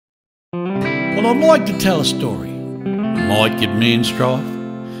Well, I'd like to tell a story. Might get me in strife,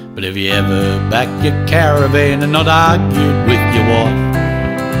 but have you ever backed your caravan and not argued with your wife?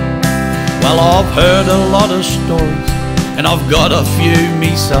 Well, I've heard a lot of stories, and I've got a few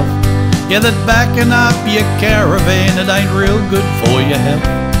myself. Yeah, that backing up your caravan, it ain't real good for your health.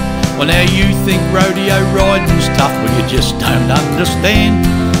 Well, now you think rodeo riding's tough, well you just don't understand,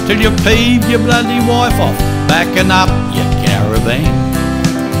 till you peeve your bloody wife off backing up your caravan.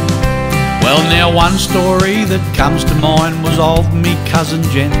 Well, now one story that comes to mind was of me cousin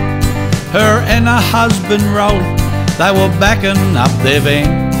Jen. Her and her husband Rolly, they were backing up their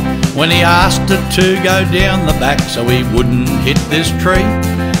van when he asked her to go down the back so he wouldn't hit this tree,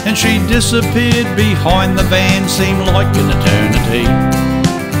 and she disappeared behind the van, seemed like an eternity.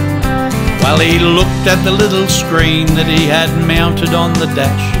 Well, he looked at the little screen that he had mounted on the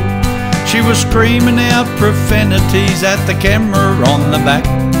dash. She was screaming out profanities at the camera on the back.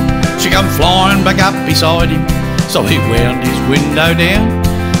 She come flying back up beside him, so he wound his window down,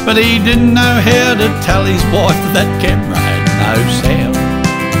 but he didn't know how to tell his wife that camera had no sound.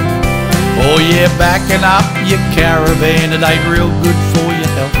 Oh yeah, backing up your caravan, it ain't real good for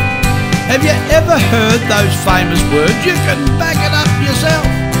your health. Have you ever heard those famous words, you can back it up yourself?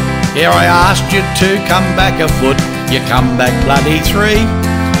 Here I asked you to come back a foot, you come back bloody 3.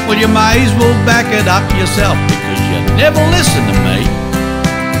 Well, you may as well back it up yourself, because you never listen to me.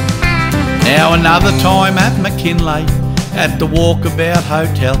 Now another time at McKinley, at the Walkabout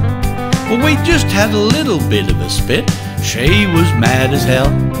Hotel, well, we just had a little bit of a spit. She was mad as hell.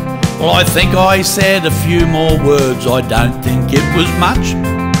 Well, I think I said a few more words, I don't think it was much,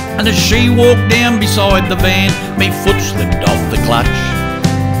 and as she walked down beside the van, me foot slipped off the clutch.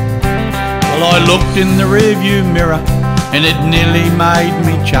 Well, I looked in the rearview mirror, and it nearly made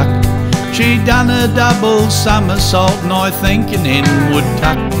me chuck. She'd done a double somersault, and I think an end would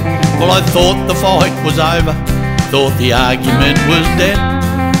tuck. Well, I thought the fight was over, thought the argument was dead,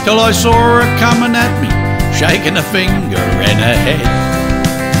 till I saw her coming at me, shaking a finger and a head.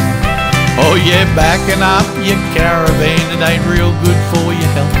 Oh yeah, backing up your caravan, it ain't real good for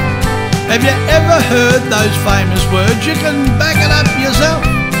your health. Have you ever heard those famous words, you can back it up yourself?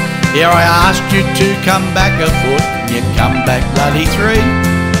 Here I asked you to come back a foot, and you come back bloody 3.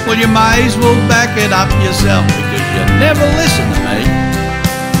 Well, you may as well back it up yourself, because you never listen to me.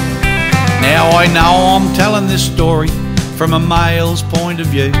 Now I know I'm telling this story from a male's point of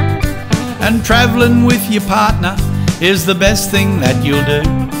view, and travelling with your partner is the best thing that you'll do.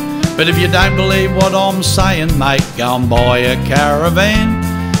 But if you don't believe what I'm saying, mate, go and buy a caravan,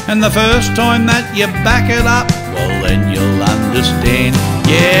 and the first time that you back it up, well then you'll understand.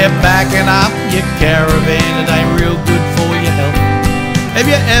 Yeah, backing up your caravan, it ain't real good for your health. Have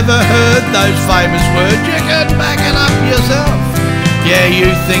you ever heard those famous words, you can back it up yourself? Yeah, you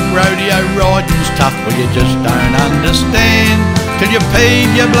think rodeo riding's tough, well you just don't understand, till you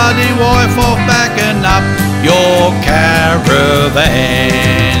peeve your bloody wife off backing up your caravan.